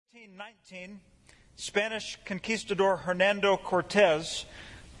1519, Spanish conquistador Hernando Cortez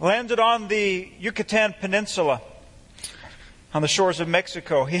landed on the Yucatan Peninsula on the shores of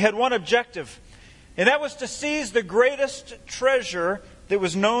Mexico. He had one objective, and that was to seize the greatest treasure that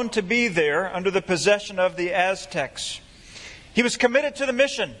was known to be there under the possession of the Aztecs. He was committed to the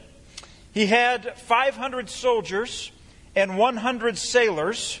mission. He had 500 soldiers and 100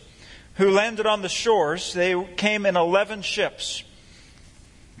 sailors who landed on the shores. They came in 11 ships.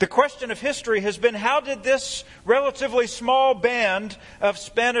 The question of history has been, how did this relatively small band of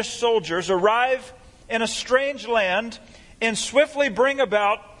Spanish soldiers arrive in a strange land and swiftly bring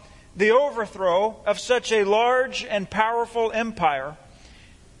about the overthrow of such a large and powerful empire,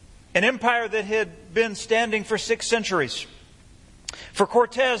 an empire that had been standing for 6 centuries? For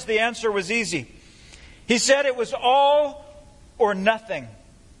Cortez, the answer was easy. He said it was all or nothing.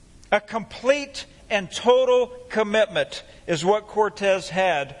 A complete and total commitment is what Cortez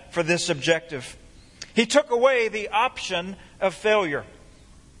had for this objective. He took away the option of failure.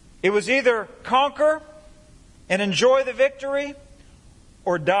 It was either conquer and enjoy the victory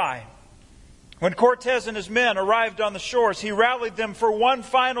or die. When Cortez and his men arrived on the shores, he rallied them for one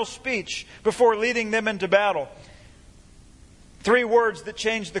final speech before leading them into battle. 3 words that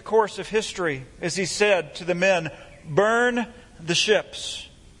changed the course of history, as he said to the men, "Burn the ships.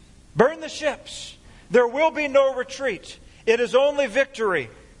 Burn the ships. There will be no retreat. It is only victory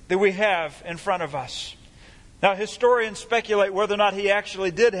that we have in front of us." Now, historians speculate whether or not he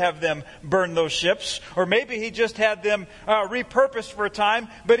actually did have them burn those ships, or maybe he just had them repurposed for a time.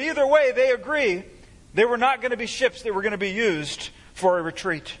 But either way, they agree they were not going to be ships that were going to be used for a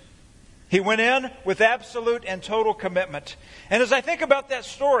retreat. He went in with absolute and total commitment. And as I think about that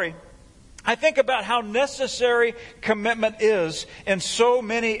story, I think about how necessary commitment is in so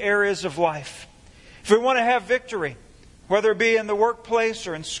many areas of life. If we want to have victory, whether it be in the workplace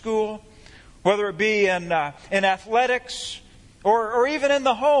or in school, whether it be in athletics or even in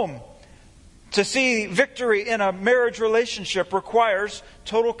the home, to see victory in a marriage relationship requires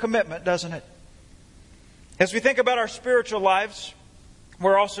total commitment, doesn't it? As we think about our spiritual lives,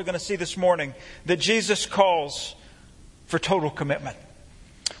 we're also going to see this morning that Jesus calls for total commitment.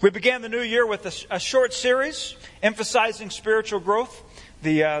 We began the new year with a short series emphasizing spiritual growth.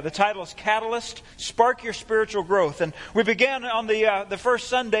 The title is Catalyst, Spark Your Spiritual Growth. And we began on the first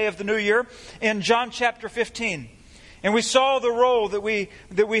Sunday of the new year in John chapter 15. And we saw the role that we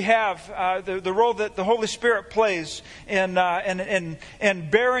have, the role that the Holy Spirit plays in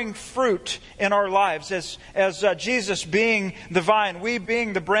bearing fruit in our lives as Jesus being the vine, we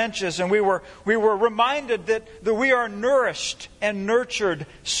being the branches. And we were reminded that we are nourished and nurtured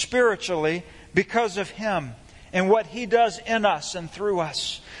spiritually because of Him and what He does in us and through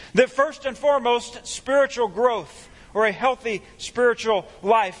us. That first and foremost, spiritual growth or a healthy spiritual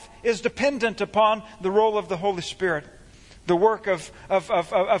life is dependent upon the role of the Holy Spirit, the work of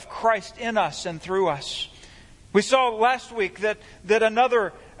Christ in us and through us. We saw last week that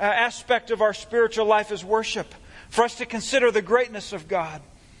another aspect of our spiritual life is worship. For us to consider the greatness of God,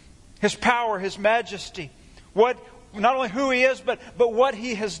 His power, His majesty, not only who He is, but what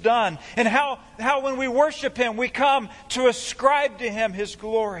He has done. And how when we worship Him, we come to ascribe to Him His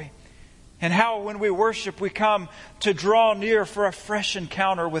glory. And how when we worship, we come to draw near for a fresh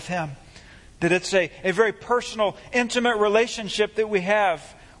encounter with Him. That it's a very personal, intimate relationship that we have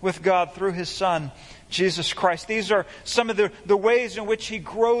with God through His Son, Jesus Christ. These are some of the ways in which He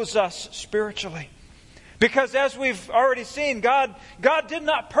grows us spiritually. Because as we've already seen, God did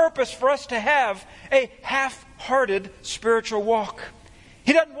not purpose for us to have a half-hearted spiritual walk.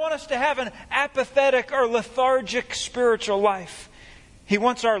 He doesn't want us to have an apathetic or lethargic spiritual life. He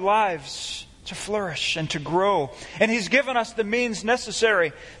wants our lives to flourish and to grow. And He's given us the means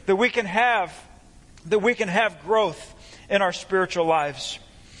necessary that we can have growth in our spiritual lives.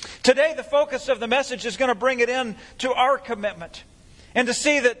 Today, the focus of the message is going to bring it in to our commitment. And to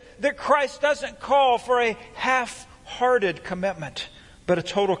see that Christ doesn't call for a half-hearted commitment, but a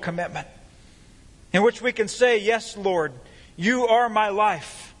total commitment. In which we can say, "Yes, Lord, You are my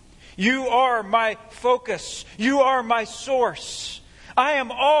life. You are my focus. You are my source. I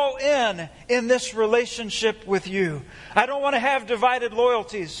am all in this relationship with You. I don't want to have divided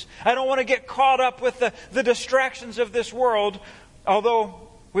loyalties. I don't want to get caught up with the distractions of this world." Although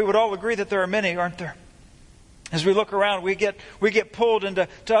we would all agree that there are many, aren't there? As we look around, we get pulled into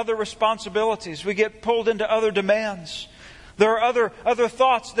other responsibilities. We get pulled into other demands. There are other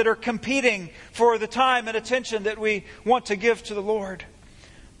thoughts that are competing for the time and attention that we want to give to the Lord.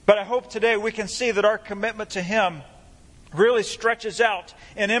 But I hope today we can see that our commitment to Him really stretches out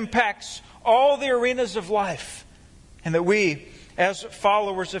and impacts all the arenas of life. And that we as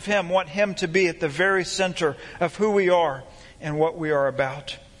followers of Him, want Him to be at the very center of who we are and what we are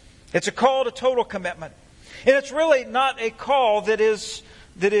about. It's a call to total commitment. And it's really not a call that is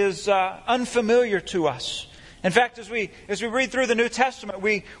unfamiliar to us. In fact, as we read through the New Testament,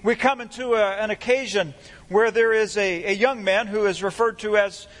 we come into an occasion where there is a young man who is referred to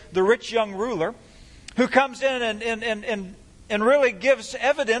as the rich young ruler, who comes in and really gives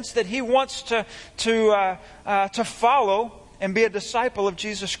evidence that he wants to follow and be a disciple of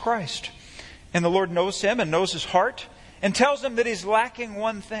Jesus Christ. And the Lord knows him and knows his heart and tells him that he's lacking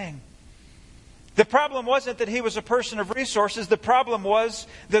one thing. The problem wasn't that he was a person of resources. The problem was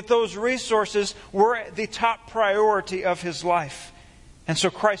that those resources were the top priority of his life. And so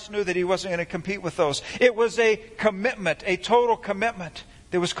Christ knew that he wasn't going to compete with those. It was a commitment, a total commitment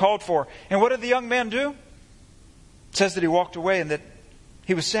that was called for. And what did the young man do? It says that he walked away and that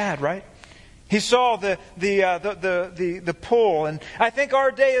he was sad, right? He saw the pull. And I think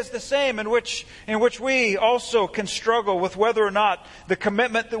our day is the same, in which we also can struggle with whether or not the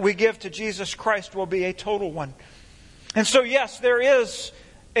commitment that we give to Jesus Christ will be a total one. And so yes, there is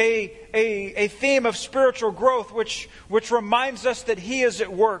a theme of spiritual growth which reminds us that He is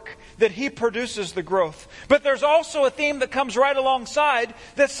at work, that He produces the growth. But there's also a theme that comes right alongside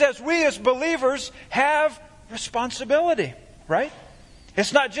that says we as believers have responsibility, right?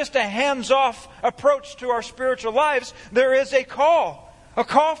 It's not just a hands-off approach to our spiritual lives. There is a call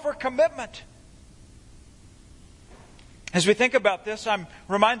for commitment. As we think about this, I'm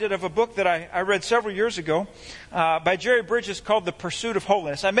reminded of a book that I read several years ago by Jerry Bridges called The Pursuit of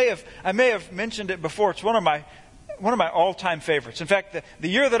Holiness. I may have mentioned it before. It's one of my all-time favorites. In fact, the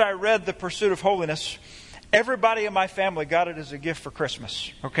year that I read The Pursuit of Holiness, everybody in my family got it as a gift for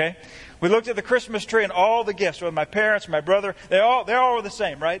Christmas. Okay? We looked at the Christmas tree and all the gifts, with my parents, my brother, they all were the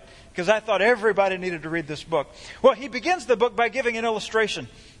same, right? Because I thought everybody needed to read this book. Well, he begins the book by giving an illustration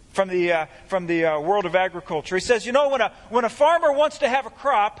from the world of agriculture. He says, when a farmer wants to have a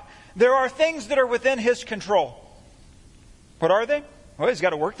crop, there are things that are within his control. What are they? Well, he's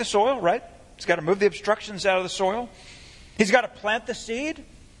got to work the soil, right? He's got to move the obstructions out of the soil. He's got to plant the seed.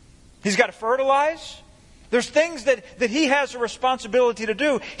 He's got to fertilize. There's things that he has a responsibility to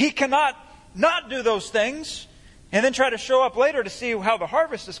do. He cannot not do those things and then try to show up later to see how the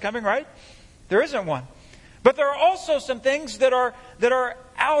harvest is coming, right? There isn't one. But there are also some things that are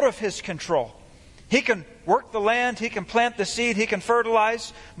out of his control. He can work the land, he can plant the seed, he can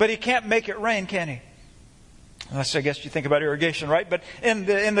fertilize, but he can't make it rain, can he? Unless I guess you think about irrigation, right? But in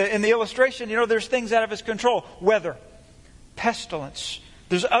the illustration, there's things out of his control. Weather, pestilence.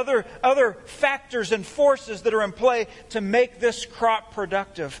 There's other factors and forces that are in play to make this crop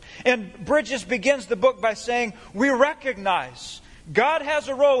productive. And Bridges begins the book by saying, we recognize God has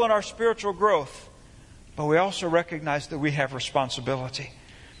a role in our spiritual growth, but we also recognize that we have responsibility.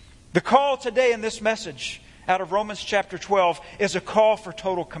 The call today in this message out of Romans chapter 12 is a call for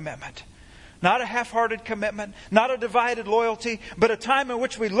total commitment. Not a half-hearted commitment, not a divided loyalty, but a time in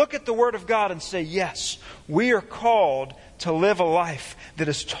which we look at the Word of God and say, yes, we are called to live a life that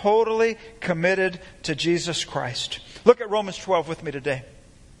is totally committed to Jesus Christ. Look at Romans 12 with me today.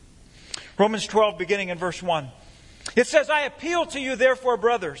 Romans 12, beginning in verse 1. It says, I appeal to you, therefore,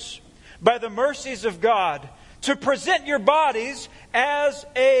 brothers, by the mercies of God, to present your bodies as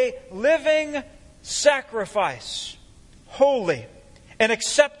a living sacrifice, holy and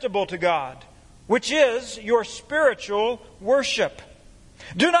acceptable to God, which is your spiritual worship.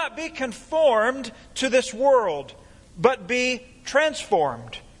 Do not be conformed to this world, but be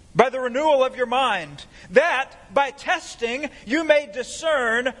transformed by the renewal of your mind, that by testing you may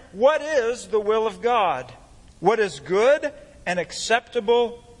discern what is the will of God, what is good and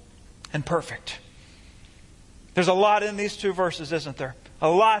acceptable and perfect. There's a lot in these two verses, isn't there? A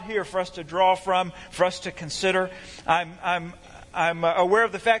lot here for us to draw from, for us to consider. I'm aware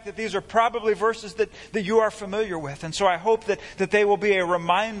of the fact that these are probably verses that you are familiar with. And so I hope that they will be a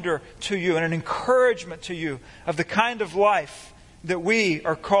reminder to you and an encouragement to you of the kind of life that we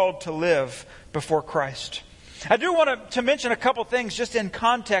are called to live before Christ. I do want to mention a couple things just in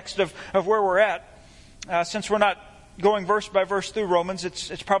context of where we're at. Since we're not going verse by verse through Romans,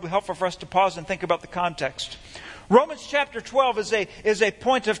 it's probably helpful for us to pause and think about the context. Romans chapter 12 is a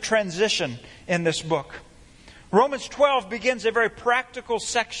point of transition in this book. Romans 12 begins a very practical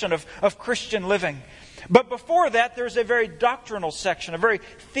section of Christian living. But before that, there's a very doctrinal section, a very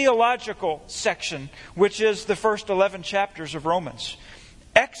theological section, which is the first 11 chapters of Romans.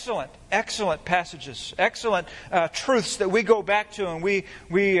 Excellent passages, excellent truths that we go back to, and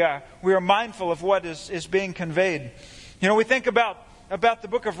we are mindful of what is being conveyed. We think about about the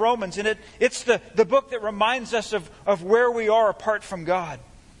book of Romans, and it's the book that reminds us of where we are apart from God,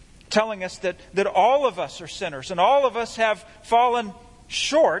 telling us that all of us are sinners and all of us have fallen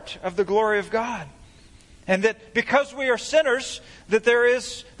short of the glory of God. And that because we are sinners, that there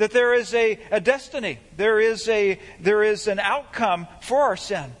is a destiny, there is an outcome for our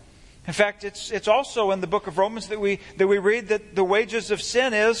sin. In fact, it's also in the book of Romans that we read that the wages of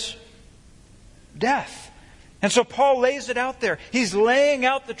sin is death. And so Paul lays it out there. He's laying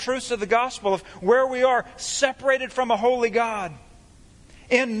out the truths of the gospel of where we are separated from a holy God,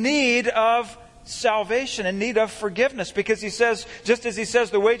 in need of salvation, in need of forgiveness. Because he says, just as he says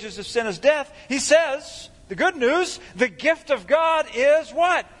the wages of sin is death, he says, the good news, the gift of God is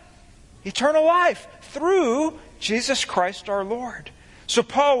what? Eternal life through Jesus Christ our Lord. So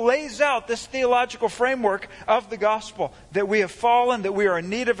Paul lays out this theological framework of the gospel, that we have fallen, that we are in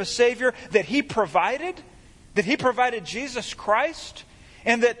need of a Savior, that He provided Jesus Christ,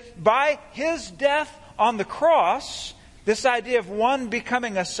 and that by His death on the cross, this idea of one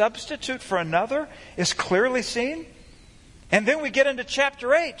becoming a substitute for another is clearly seen. And then we get into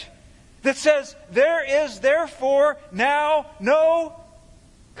chapter 8 that says, there is therefore now no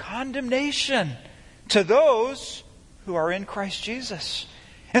condemnation to those who are in Christ Jesus.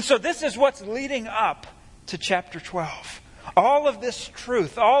 And so this is what's leading up to chapter 12. All of this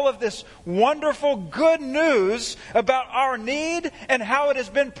truth, all of this wonderful good news about our need and how it has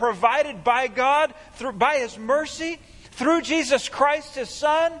been provided by God by His mercy, through Jesus Christ His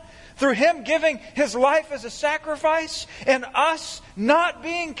Son, through Him giving His life as a sacrifice, and us not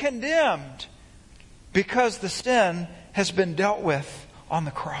being condemned because the sin has been dealt with on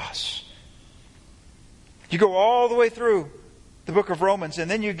the cross. You go all the way through the book of Romans, and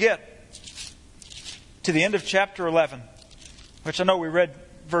then you get to the end of chapter 11, which I know we read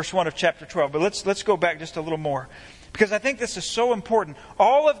verse 1 of chapter 12, but let's go back just a little more, because I think this is so important.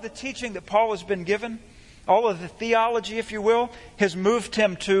 All of the teaching that Paul has been given, all of the theology, if you will, has moved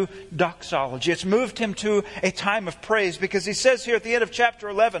him to doxology. It's moved him to a time of praise, because he says here at the end of chapter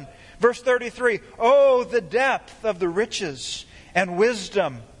 11, verse 33, "Oh, the depth of the riches and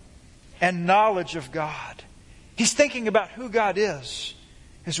wisdom and knowledge of God." He's thinking about who God is,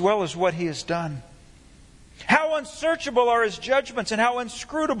 as well as what He has done. "How unsearchable are His judgments, and how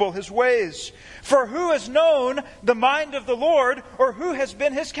inscrutable His ways. For who has known the mind of the Lord, or who has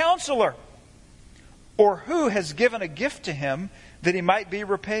been His counselor? Or who has given a gift to Him that He might be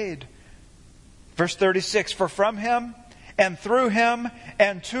repaid?" Verse 36, "For from Him, and through Him,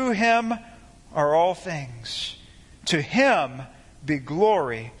 and to Him are all things. To Him be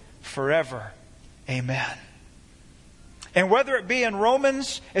glory forever. Amen." And whether it be in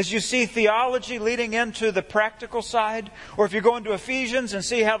Romans, as you see theology leading into the practical side, or if you go into Ephesians and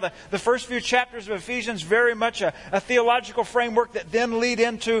see how the first few chapters of Ephesians very much a theological framework that then lead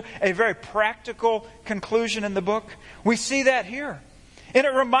into a very practical conclusion in the book, we see that here. And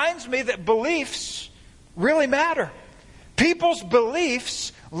it reminds me that beliefs really matter. People's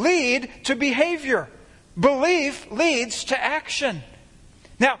beliefs lead to behavior. Belief leads to action.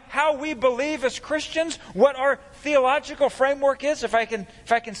 Now, how we believe as Christians, what our theological framework is, if I can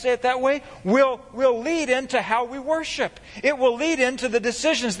say it that way, will lead into how we worship. It will lead into the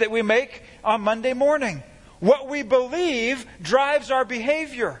decisions that we make on Monday morning. What we believe drives our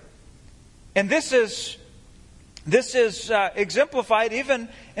behavior. And this is exemplified even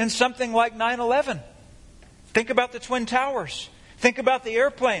in something like 9/11. Think about the Twin Towers. Think about the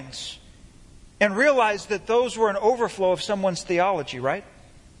airplanes. And realize that those were an overflow of someone's theology, right?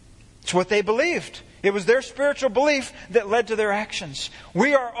 It's what they believed. It was their spiritual belief that led to their actions.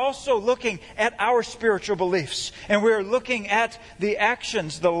 We are also looking at our spiritual beliefs. And we are looking at the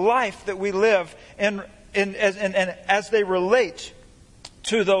actions, the life that we live and as they relate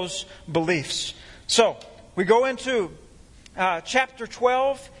to those beliefs. So, we go into chapter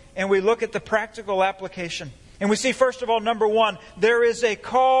 12 and we look at the practical application. And we see, first of all, number one, there is a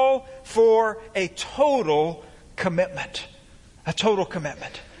call for a total commitment. A total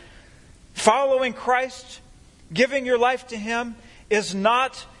commitment. Following Christ, giving your life to Him, is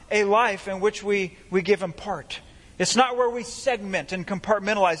not a life in which we give Him part. It's not where we segment and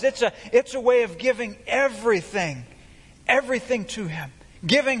compartmentalize. It's a way of giving everything to Him.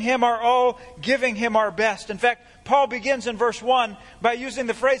 Giving Him our all, giving Him our best. In fact, Paul begins in verse 1 by using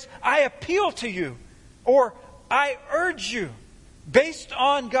the phrase, "I appeal to you," or "I urge you," based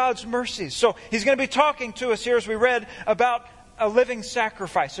on God's mercies. So he's going to be talking to us here, as we read, about a living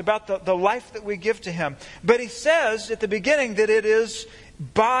sacrifice, about the life that we give to Him. But he says at the beginning that it is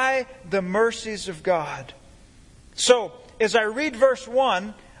by the mercies of God. So, as I read verse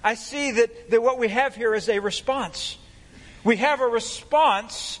 1, I see that what we have here is a response. We have a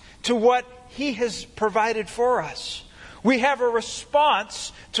response to what He has provided for us. We have a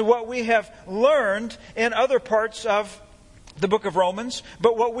response to what we have learned in other parts of the book of Romans,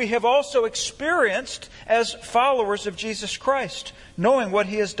 but what we have also experienced as followers of Jesus Christ, knowing what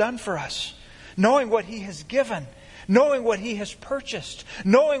He has done for us, knowing what He has given, knowing what He has purchased,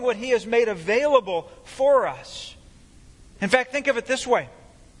 knowing what He has made available for us. In fact, think of it this way.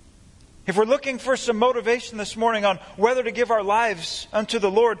 If we're looking for some motivation this morning on whether to give our lives unto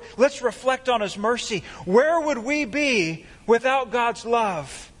the Lord, let's reflect on His mercy. Where would we be without God's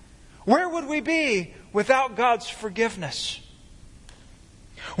love? Where would we be without God's forgiveness?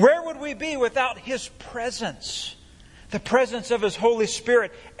 Where would we be without His presence? The presence of His Holy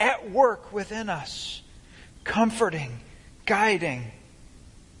Spirit at work within us, comforting, guiding,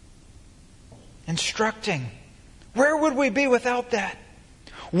 instructing. Where would we be without that?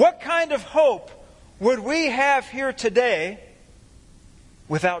 What kind of hope would we have here today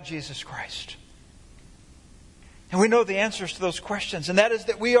without Jesus Christ? And we know the answers to those questions, and that is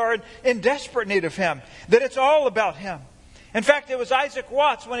that we are in desperate need of Him, that it's all about Him. In fact, it was Isaac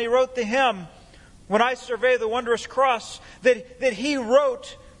Watts, when he wrote the hymn, "When I Survey the Wondrous Cross," that he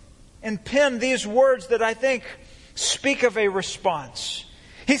wrote and penned these words that I think speak of a response.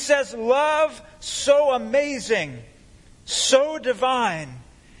 He says, "Love so amazing, so divine,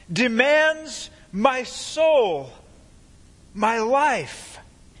 demands my soul, my life,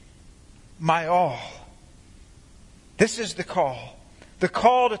 my all." This is the call. The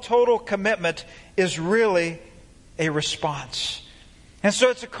call to total commitment is really a response. And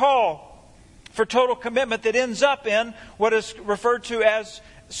so it's a call for total commitment that ends up in what is referred to as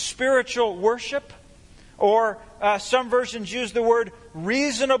spiritual worship, or some versions use the word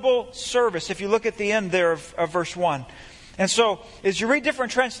reasonable service, if you look at the end there of verse 1. And so, as you read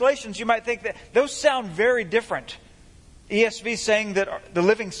different translations, you might think that those sound very different. ESV saying that the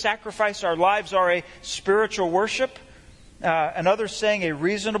living sacrifice, our lives, are a spiritual worship. And others saying a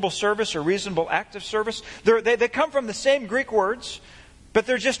reasonable service or reasonable act of service. They come from the same Greek words, but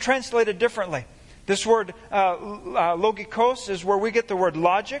they're just translated differently. This word logikos is where we get the word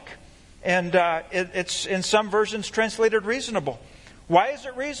logic. And it's in some versions translated reasonable. Why is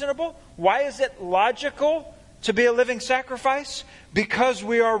it reasonable? Why is it logical to be a living sacrifice? Because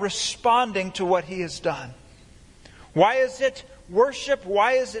we are responding to what He has done. Why is it worship?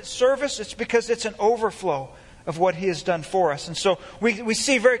 Why is it service? It's because it's an overflow of what He has done for us. And so we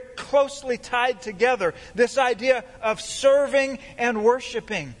see very closely tied together this idea of serving and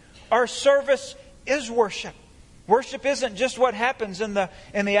worshiping. Our service is worship. Worship isn't just what happens in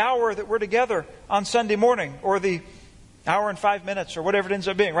the hour that we're together on Sunday morning, or the hour and 5 minutes, or whatever it ends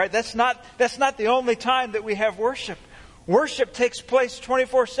up being, right? That's not the only time that we have worship. Worship takes place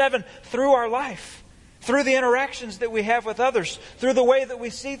 24/7 through our life, through the interactions that we have with others, through the way that we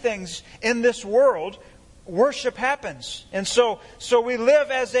see things in this world. Worship happens. And so we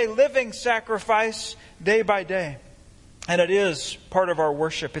live as a living sacrifice day by day. And it is part of our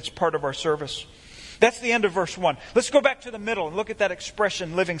worship. It's part of our service. That's the end of verse 1. Let's go back to the middle and look at that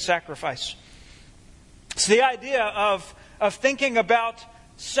expression, living sacrifice. It's the idea of thinking about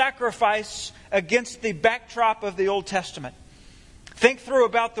sacrifice against the backdrop of the Old Testament. Think through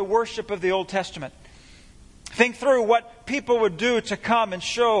about the worship of the Old Testament. Think through what people would do to come and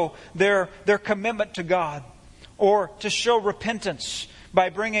show their commitment to God, or to show repentance by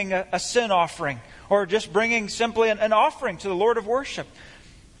bringing a sin offering, or just bringing simply an offering to the Lord of worship.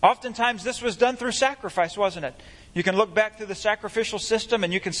 Oftentimes this was done through sacrifice, wasn't it? You can look back through the sacrificial system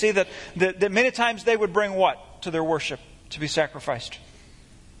and you can see that many times they would bring what to their worship to be sacrificed?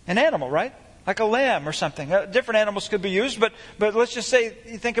 An animal, right? Like a lamb or something. Different animals could be used, but let's just say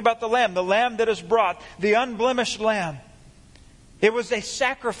you think about the lamb that is brought, the unblemished lamb. It was a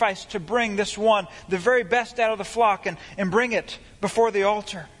sacrifice to bring this one, the very best out of the flock, and bring it before the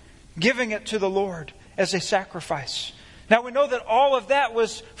altar, giving it to the Lord as a sacrifice. Now we know that all of that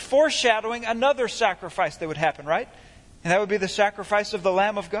was foreshadowing another sacrifice that would happen, right? And that would be the sacrifice of the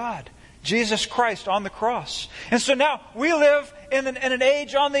Lamb of God, Jesus Christ on the cross. And so now we live in an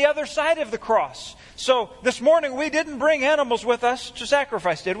age on the other side of the cross. So this morning we didn't bring animals with us to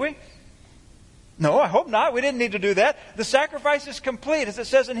sacrifice, did we? No, I hope not. We didn't need to do that. The sacrifice is complete. As it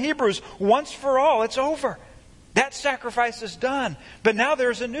says in Hebrews, once for all, it's over. That sacrifice is done. But now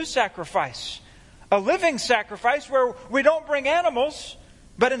there's a new sacrifice. A living sacrifice where we don't bring animals,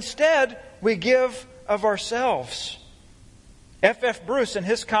 but instead we give of ourselves. F.F. Bruce in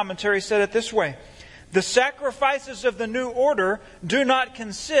his commentary said it this way: the sacrifices of the new order do not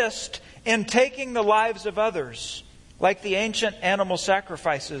consist in taking the lives of others, like the ancient animal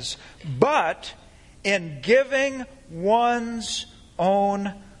sacrifices, but in giving one's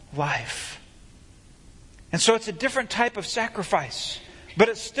own life. And so it's a different type of sacrifice. But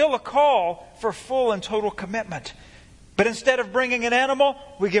it's still a call for full and total commitment. But instead of bringing an animal,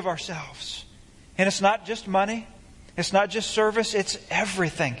 we give ourselves. And it's not just money. It's not just service. It's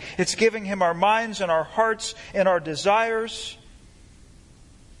everything. It's giving Him our minds and our hearts and our desires.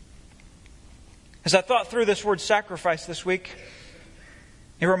 As I thought through this word sacrifice this week,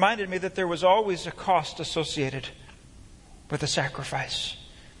 it reminded me that there was always a cost associated with a sacrifice.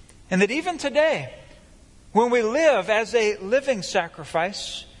 And that even today, when we live as a living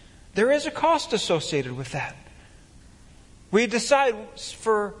sacrifice, there is a cost associated with that. We decide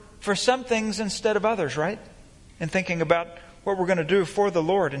for some things instead of others, right? And thinking about what we're going to do for the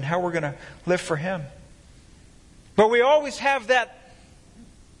Lord and how we're going to live for Him. But we always have that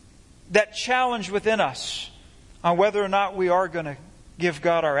challenge within us on whether or not we are going to give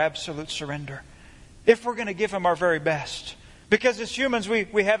God our absolute surrender. If we're going to give Him our very best. Because as humans,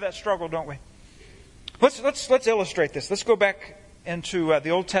 we have that struggle, don't we? Let's illustrate this. Let's go back into the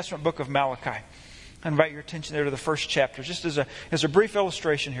Old Testament book of Malachi. I invite your attention there to the first chapter, just as a brief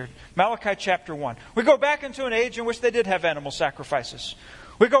illustration here. Malachi chapter 1. We go back into an age in which they did have animal sacrifices.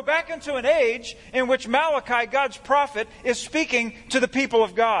 We go back into an age in which Malachi, God's prophet, is speaking to the people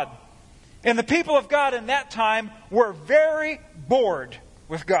of God. And the people of God in that time were very bored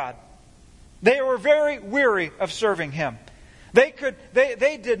with God. They were very weary of serving Him.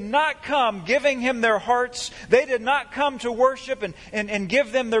 They did not come giving Him their hearts. They did not come to worship and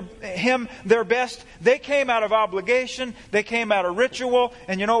give Him their best. They came out of obligation. They came out of ritual.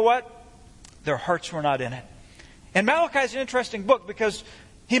 And you know what? Their hearts were not in it. And Malachi is an interesting book because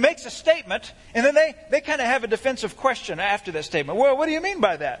he makes a statement and then they kind of have a defensive question after that statement. Well, what do you mean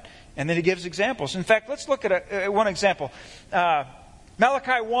by that? And then he gives examples. In fact, let's look at one example.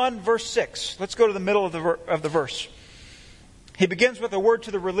 Malachi 1 verse 6. Let's go to the middle of the verse. He begins with a word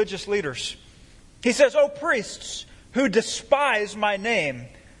to the religious leaders. He says, "O priests who despise my name,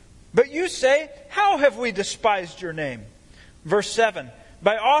 but you say, how have we despised your name?" Verse 7,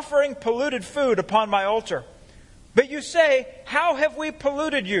 "By offering polluted food upon my altar. But you say, how have we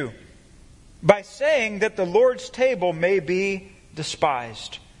polluted you? By saying that the Lord's table may be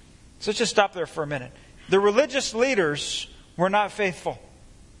despised." So let's just stop there for a minute. The religious leaders were not faithful.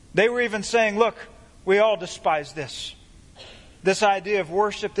 They were even saying, look, we all despise this. This idea of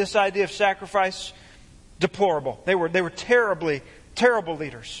worship, this idea of sacrifice, deplorable. They were terrible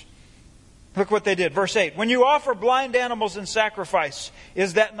leaders. Look what they did. Verse 8, "When you offer blind animals in sacrifice,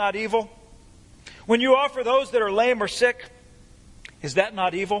 is that not evil? When you offer those that are lame or sick, is that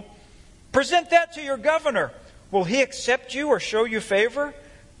not evil? Present that to your governor. Will he accept you or show you favor?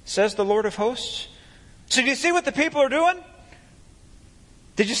 Says the Lord of hosts." So do you see what the people are doing?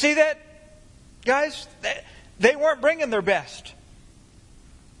 Did you see that, guys? They weren't bringing their best.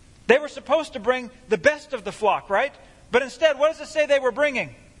 They were supposed to bring the best of the flock, right? But instead, what does it say they were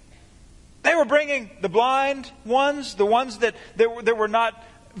bringing? They were bringing the blind ones, the ones that were not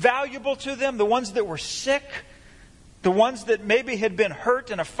valuable to them, the ones that were sick, the ones that maybe had been hurt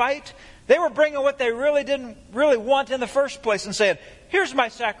in a fight. They were bringing what they really didn't really want in the first place and saying, "Here's my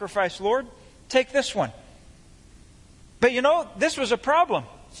sacrifice, Lord. Take this one." But you know, this was a problem.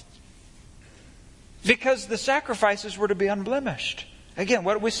 Because the sacrifices were to be unblemished. Again,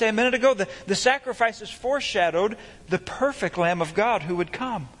 what did we say a minute ago? The sacrifices foreshadowed the perfect Lamb of God who would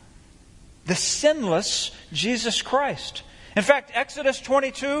come. The sinless Jesus Christ. In fact, Exodus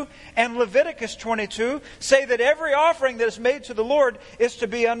 22 and Leviticus 22 say that every offering that is made to the Lord is to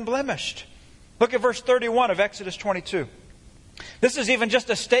be unblemished. Look at verse 31 of Exodus 22. This is even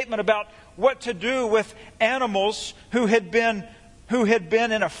just a statement about what to do with animals who had been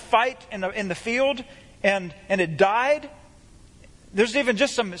in a fight in the field and had died. There's even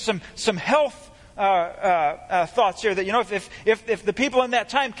just some health thoughts here that, you know, if the people in that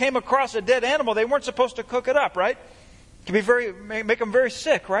time came across a dead animal, they weren't supposed to cook it up, right? It could make them very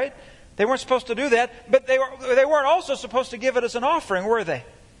sick, right? They weren't supposed to do that, but they weren't also supposed to give it as an offering, were they?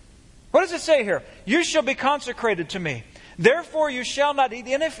 What does it say here? "You shall be consecrated to me. Therefore you shall not eat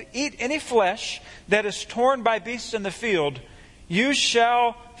any flesh that is torn by beasts in the field. You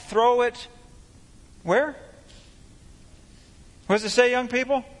shall throw it," where? What does it say, young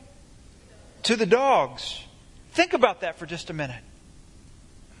people? "To the dogs." Think about that for just a minute.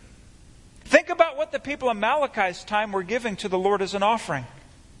 Think about what the people in Malachi's time were giving to the Lord as an offering.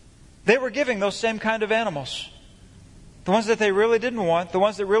 They were giving those same kind of animals. The ones that they really didn't want, the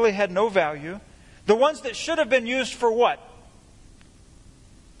ones that really had no value, the ones that should have been used for what?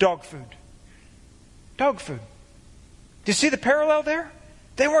 Dog food. Dog food. Do you see the parallel there?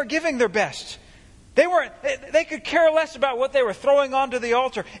 They weren't giving their best. They could care less about what they were throwing onto the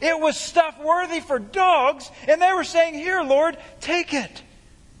altar. It was stuff worthy for dogs, and they were saying, "Here, Lord, take it."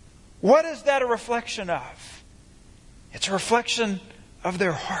 What is that a reflection of? It's a reflection of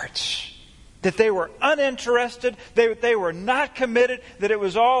their hearts. That they were uninterested, they were not committed, that it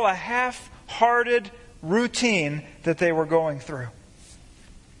was all a half-hearted routine that they were going through.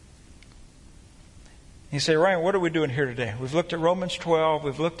 You say, "Ryan, what are we doing here today? We've looked at Romans 12,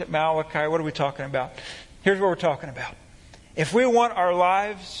 we've looked at Malachi, what are we talking about?" Here's what we're talking about. If we want our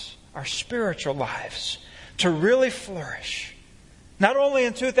lives, our spiritual lives, to really flourish, not only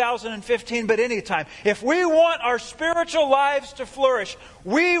in 2015, but any time. If we want our spiritual lives to flourish,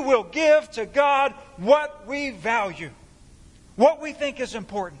 we will give to God what we value, what we think is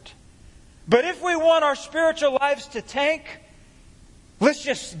important. But if we want our spiritual lives to tank, let's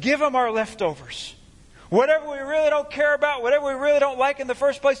just give Him our leftovers. Whatever we really don't care about, whatever we really don't like in the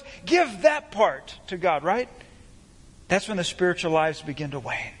first place, give that part to God, right? That's when the spiritual lives begin to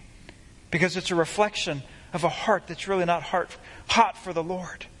wane. Because it's a reflection of a heart that's really not hot for the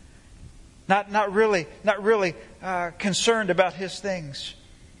Lord. Not really concerned about His things.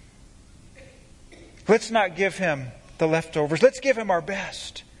 Let's not give Him the leftovers. Let's give Him our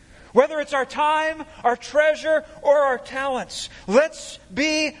best. Whether it's our time, our treasure, or our talents. Let's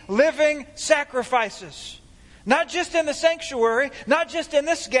be living sacrifices. Not just in the sanctuary, not just in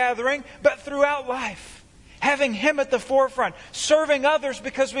this gathering, but throughout life. Having Him at the forefront. Serving others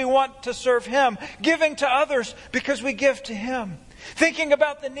because we want to serve Him. Giving to others because we give to Him. Thinking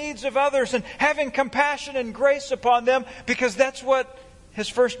about the needs of others and having compassion and grace upon them because that's what has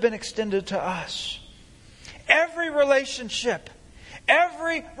first been extended to us. Every relationship,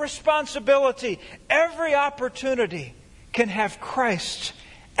 every responsibility, every opportunity can have Christ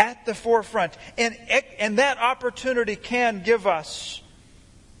at the forefront. And that opportunity can give us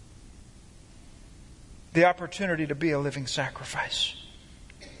the opportunity to be a living sacrifice.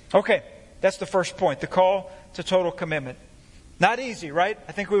 Okay, that's the first point. The call to total commitment. Not easy, right?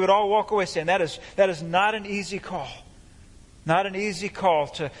 I think we would all walk away saying that is not an easy call. Not an easy call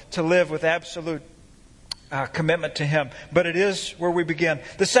to live with absolute commitment to Him. But it is where we begin.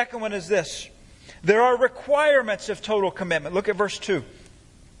 The second one is this. There are requirements of total commitment. Look at verse 2.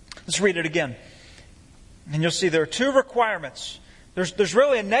 Let's read it again. And you'll see there are two requirements. There's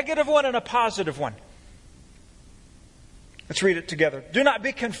really a negative one and a positive one. Let's read it together. Do not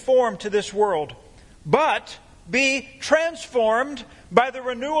be conformed to this world, but be transformed by the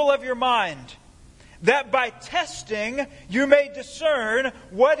renewal of your mind, that by testing you may discern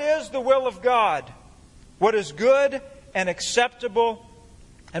what is the will of God, what is good and acceptable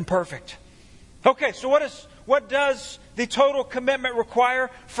and perfect. Okay, so what does the total commitment require?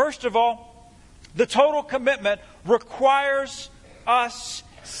 First of all, the total commitment requires us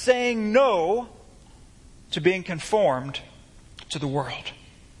saying no to being conformed to the world.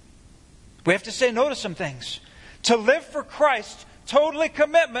 We have to say no to some things. To live for Christ, totally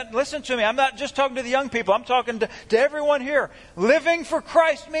commitment. Listen to me, I'm not just talking to the young people. I'm talking to everyone here. Living for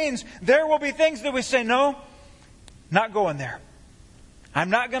Christ means there will be things that we say, no, not going there. I'm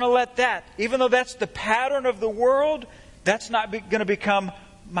not going to let that, even though that's the pattern of the world, that's not going to become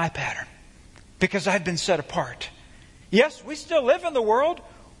my pattern. Because I've been set apart. Yes, we still live in the world.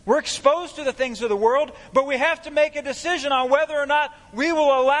 We're exposed to the things of the world, but we have to make a decision on whether or not we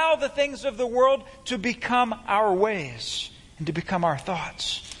will allow the things of the world to become our ways and to become our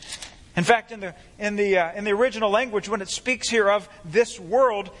thoughts. In fact, in the original language, when it speaks here of this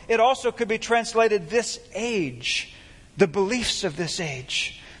world, it also could be translated this age, the beliefs of this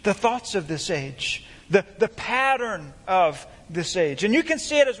age, the thoughts of this age, the pattern of this age. And you can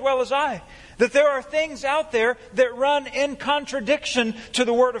see it as well as I. That there are things out there that run in contradiction to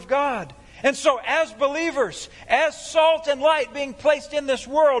the Word of God. And so as believers, as salt and light being placed in this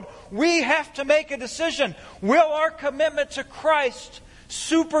world, we have to make a decision. Will our commitment to Christ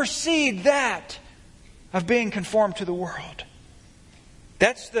supersede that of being conformed to the world?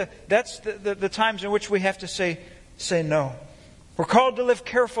 That's the times in which we have to say no. We're called to live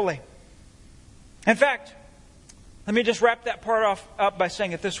carefully. In fact, let me just wrap that part up by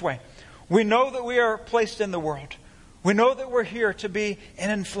saying it this way. We know that we are placed in the world. We know that we're here to be an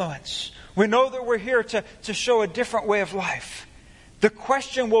influence. We know that we're here to show a different way of life. The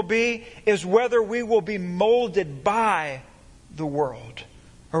question will be is whether we will be molded by the world.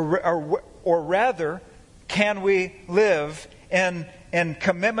 Or rather, can we live in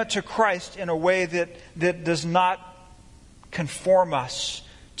commitment to Christ in a way that does not conform us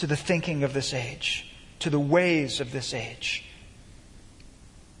to the thinking of this age, to the ways of this age.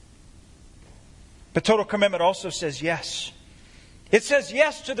 But total commitment also says yes. It says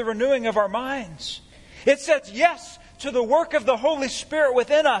yes to the renewing of our minds. It says yes to the work of the Holy Spirit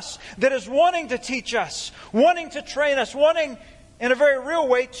within us that is wanting to teach us, wanting to train us, wanting in a very real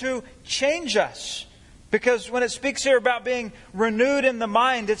way to change us. Because when it speaks here about being renewed in the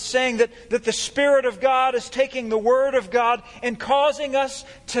mind, it's saying that the Spirit of God is taking the Word of God and causing us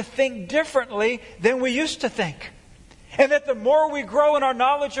to think differently than we used to think. And that the more we grow in our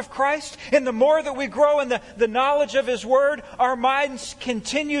knowledge of Christ, and the more that we grow in the knowledge of His Word, our minds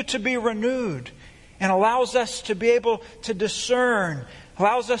continue to be renewed and allows us to be able to discern,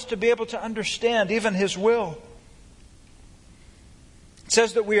 allows us to be able to understand even His will. It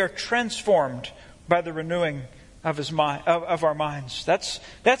says that we are transformed by the renewing of our minds. That's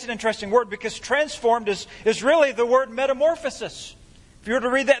an interesting word, because transformed is really the word metamorphosis. If you were to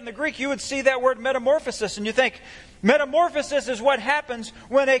read that in the Greek, you would see that word metamorphosis, and you think, metamorphosis is what happens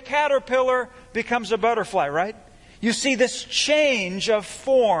when a caterpillar becomes a butterfly, right? You see this change of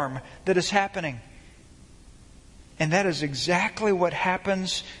form that is happening. And that is exactly what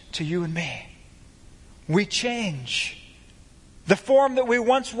happens to you and me. We change. The form that we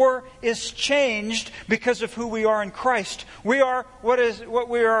once were is changed because of who we are in Christ. We are what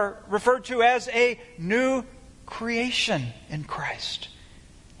we are referred to as a new creation in Christ.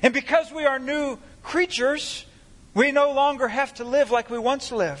 And because we are new creatures, we no longer have to live like we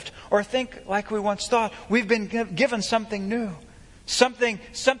once lived or think like we once thought. We've been given something new, something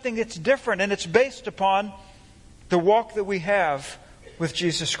that's different, and it's based upon the walk that we have with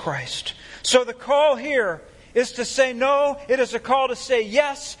Jesus Christ. So the call here is to say no. It is a call to say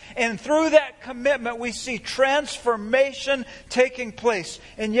yes. And through that commitment, we see transformation taking place.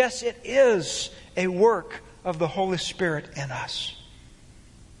 And yes, it is a work of the Holy Spirit in us.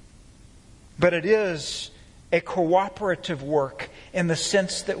 But it is a cooperative work in the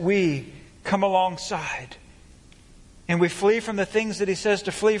sense that we come alongside. And we flee from the things that He says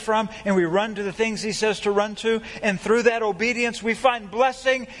to flee from. And we run to the things He says to run to. And through that obedience, we find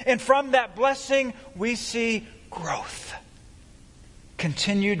blessing. And from that blessing, we see growth.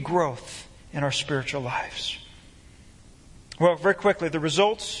 Continued growth in our spiritual lives. Well, very quickly, the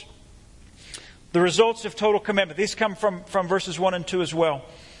results of total commitment. These come from verses 1 and 2 as well.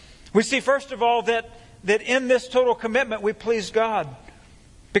 We see, first of all, that in this total commitment, we please God.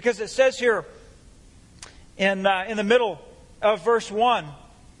 Because it says here, in the middle of verse 1,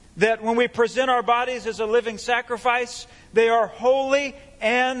 that when we present our bodies as a living sacrifice, they are holy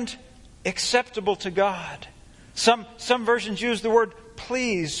and acceptable to God. Some versions use the word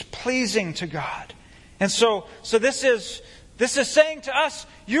pleasing to God. And so this is saying to us,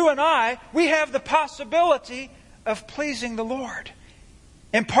 you and I, we have the possibility of pleasing the Lord.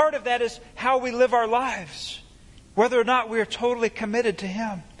 And part of that is how we live our lives, whether or not we are totally committed to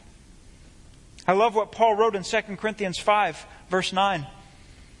Him. I love what Paul wrote in 2 Corinthians 5, verse 9.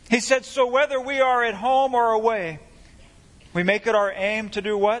 He said, so whether we are at home or away, we make it our aim to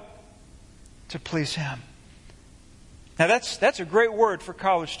do what? To please Him. Now that's a great word for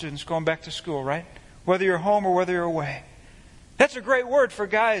college students going back to school, right? Whether you're home or whether you're away. That's a great word for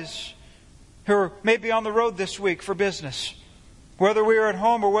guys who are maybe on the road this week for business. Whether we are at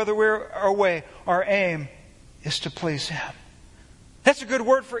home or whether we're away, our aim is to please Him. That's a good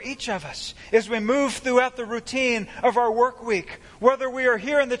word for each of us as we move throughout the routine of our work week. Whether we are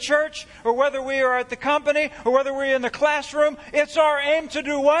here in the church or whether we are at the company or whether we're in the classroom, it's our aim to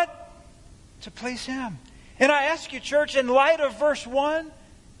do what? To please Him. And I ask you, church, in light of verse 1,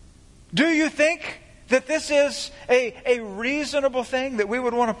 do you think that this is a reasonable thing that we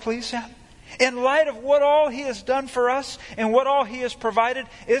would want to please Him? In light of what all He has done for us and what all He has provided,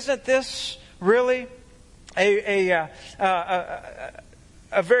 isn't this really a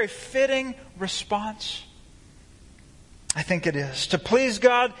very fitting response? I think it is. To please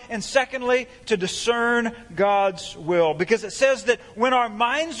God, and secondly, to discern God's will. Because it says that when our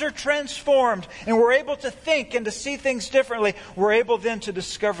minds are transformed and we're able to think and to see things differently, we're able then to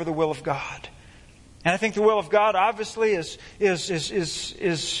discover the will of God. And I think the will of God obviously is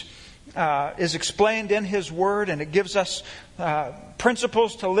explained in His Word, and it gives us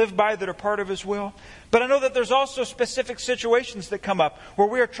principles to live by that are part of His will. But I know that there's also specific situations that come up where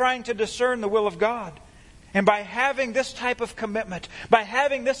we are trying to discern the will of God. And by having this type of commitment, by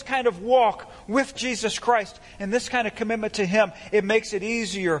having this kind of walk with Jesus Christ and this kind of commitment to Him, it makes it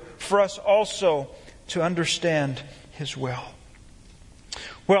easier for us also to understand His will.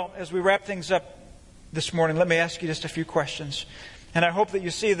 Well, as we wrap things up this morning, let me ask you just a few questions. And I hope that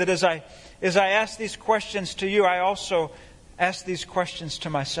you see that as I ask these questions to you, I also ask these questions to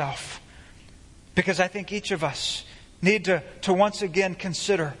myself. Because I think each of us need to once again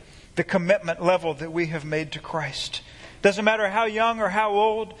consider the commitment level that we have made to Christ. Doesn't matter how young or how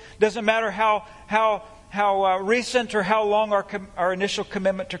old. Doesn't matter how recent or how long our initial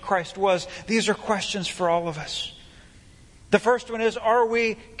commitment to Christ was. These are questions for all of us. The first one is, are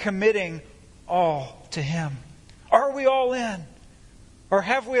we committing all to Him? Are we all in? Or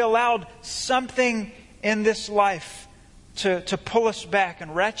have we allowed something in this life to pull us back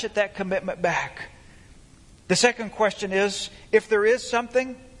and ratchet that commitment back? The second question is, if there is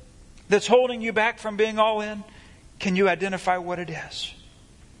something that's holding you back from being all in, can you identify what it is?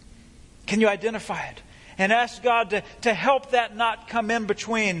 Can you identify it? And ask God to help that not come in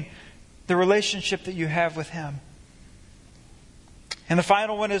between the relationship that you have with Him. And the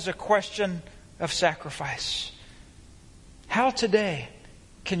final one is a question of sacrifice. How today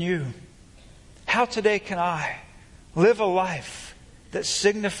can I live a life that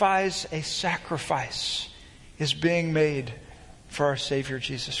signifies a sacrifice is being made for our Savior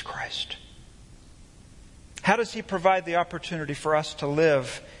Jesus Christ? How does He provide the opportunity for us to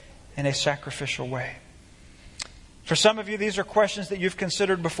live in a sacrificial way? For some of you, these are questions that you've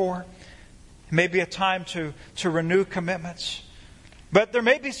considered before. It may be a time to renew commitments. But there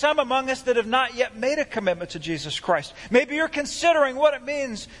may be some among us that have not yet made a commitment to Jesus Christ. Maybe you're considering what it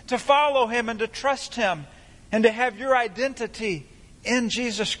means to follow Him and to trust Him and to have your identity in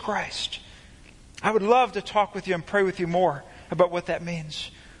Jesus Christ. I would love to talk with you and pray with you more about what that means.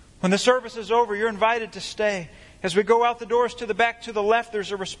 When the service is over, you're invited to stay. As we go out the doors to the back to the left,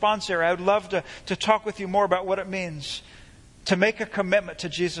 there's a response area. I would love to talk with you more about what it means to make a commitment to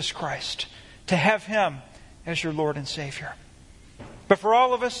Jesus Christ, to have Him as your Lord and Savior. But for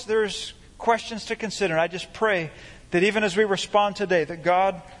all of us, there's questions to consider. And I just pray that even as we respond today, that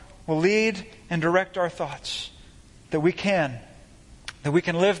God will lead and direct our thoughts, that we can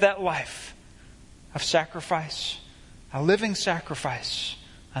live that life of sacrifice, a living sacrifice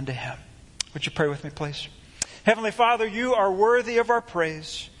unto Him. Would you pray with me, please? Heavenly Father, You are worthy of our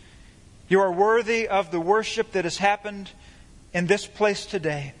praise. You are worthy of the worship that has happened in this place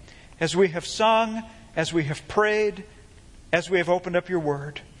today, as we have sung, as we have prayed, as we have opened up Your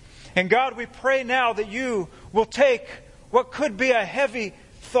Word. And God, we pray now that You will take what could be a heavy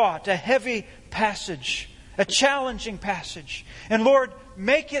thought, a heavy passage, a challenging passage, and Lord,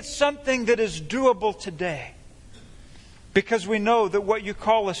 make it something that is doable today. Because we know that what You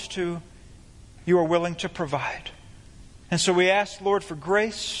call us to, You are willing to provide. And so we ask, Lord, for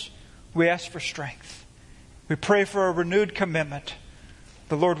grace. We ask for strength. We pray for a renewed commitment.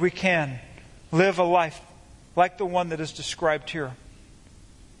 But Lord, we can live a life like the one that is described here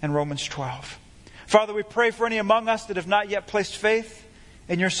in Romans 12. Father, we pray for any among us that have not yet placed faith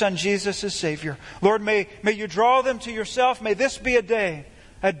in Your Son Jesus as Savior. Lord, may You draw them to Yourself. May this be a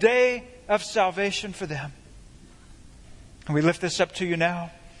day of salvation for them. And we lift this up to You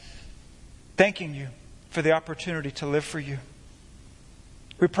now, thanking You for the opportunity to live for You.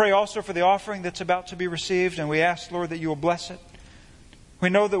 We pray also for the offering that's about to be received, and we ask, Lord, that You will bless it. We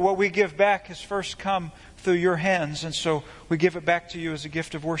know that what we give back has first come through Your hands, and so we give it back to You as a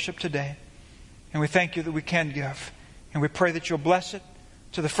gift of worship today. And we thank You that we can give. And we pray that You'll bless it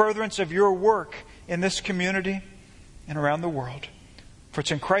to the furtherance of Your work in this community and around the world. For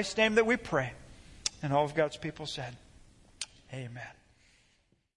it's in Christ's name that we pray. And all of God's people said, Amen.